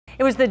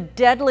It was the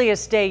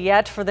deadliest day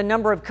yet for the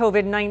number of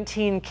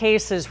COVID-19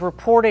 cases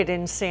reported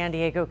in San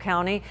Diego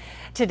County.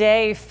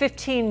 Today,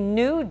 15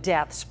 new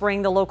deaths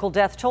bring the local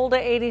death toll to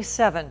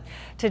 87.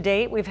 To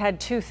date, we've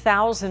had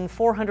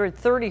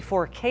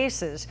 2,434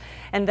 cases,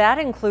 and that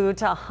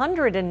includes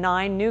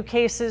 109 new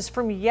cases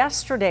from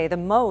yesterday, the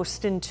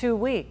most in 2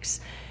 weeks.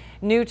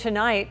 New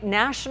tonight,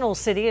 National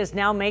City is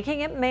now making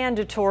it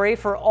mandatory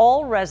for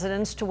all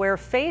residents to wear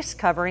face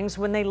coverings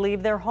when they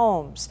leave their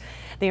homes.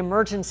 The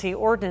emergency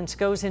ordinance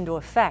goes into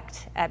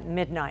effect at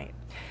midnight.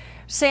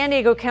 San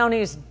Diego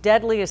County's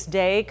deadliest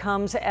day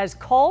comes as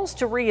calls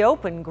to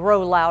reopen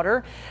grow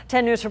louder.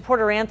 10 News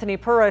reporter Anthony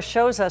Pura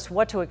shows us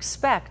what to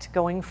expect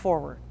going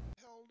forward.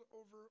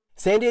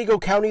 San Diego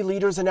County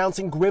leaders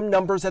announcing grim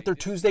numbers at their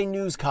Tuesday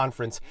news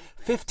conference.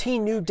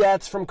 15 new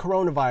deaths from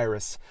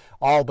coronavirus.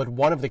 All but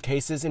one of the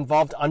cases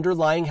involved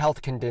underlying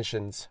health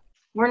conditions.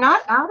 We're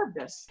not out of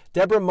this.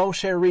 Deborah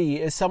Mosheri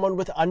is someone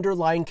with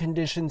underlying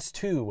conditions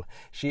too.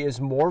 She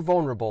is more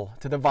vulnerable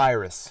to the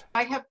virus.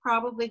 I have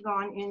probably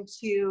gone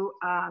into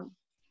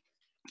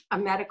a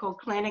medical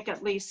clinic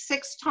at least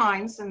 6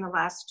 times in the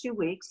last 2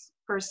 weeks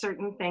for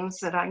certain things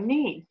that I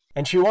need.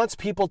 And she wants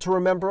people to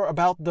remember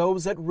about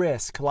those at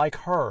risk like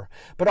her,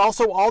 but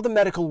also all the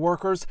medical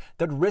workers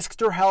that risked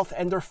their health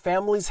and their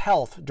family's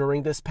health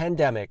during this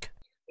pandemic.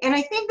 And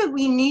I think that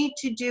we need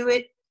to do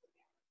it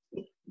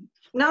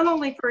not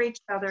only for each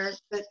other,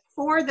 but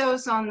for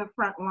those on the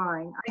front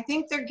line. I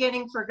think they're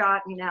getting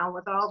forgotten now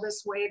with all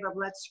this wave of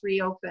let's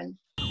reopen.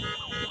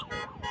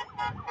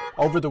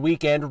 Over the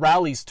weekend,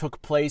 rallies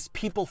took place,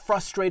 people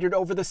frustrated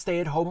over the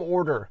stay-at-home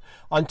order.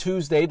 On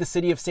Tuesday, the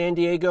city of San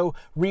Diego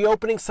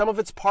reopening some of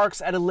its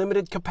parks at a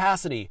limited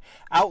capacity,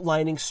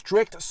 outlining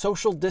strict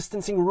social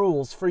distancing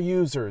rules for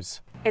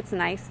users. It's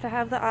nice to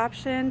have the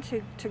option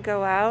to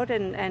go out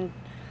and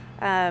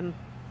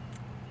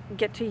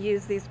get to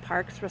use these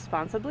parks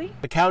responsibly.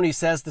 The county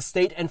says the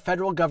state and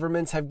federal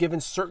governments have given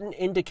certain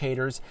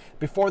indicators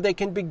before they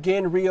can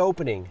begin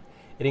reopening.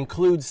 It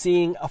includes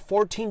seeing a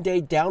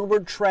 14-day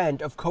downward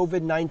trend of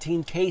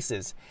COVID-19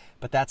 cases,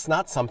 but that's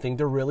not something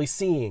they're really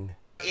seeing.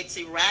 It's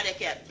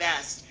erratic at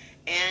best,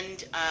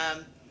 and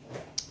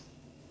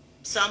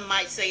some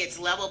might say it's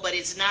level, but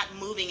it's not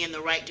moving in the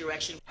right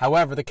direction.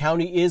 However, the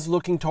county is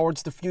looking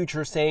towards the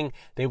future, saying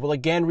they will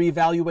again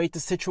reevaluate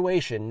the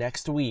situation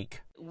next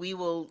week. We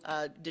will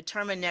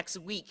determine next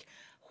week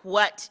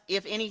what,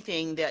 if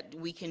anything, that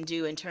we can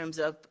do in terms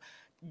of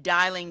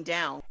dialing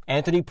down.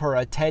 Anthony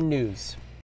Pura, 10 News.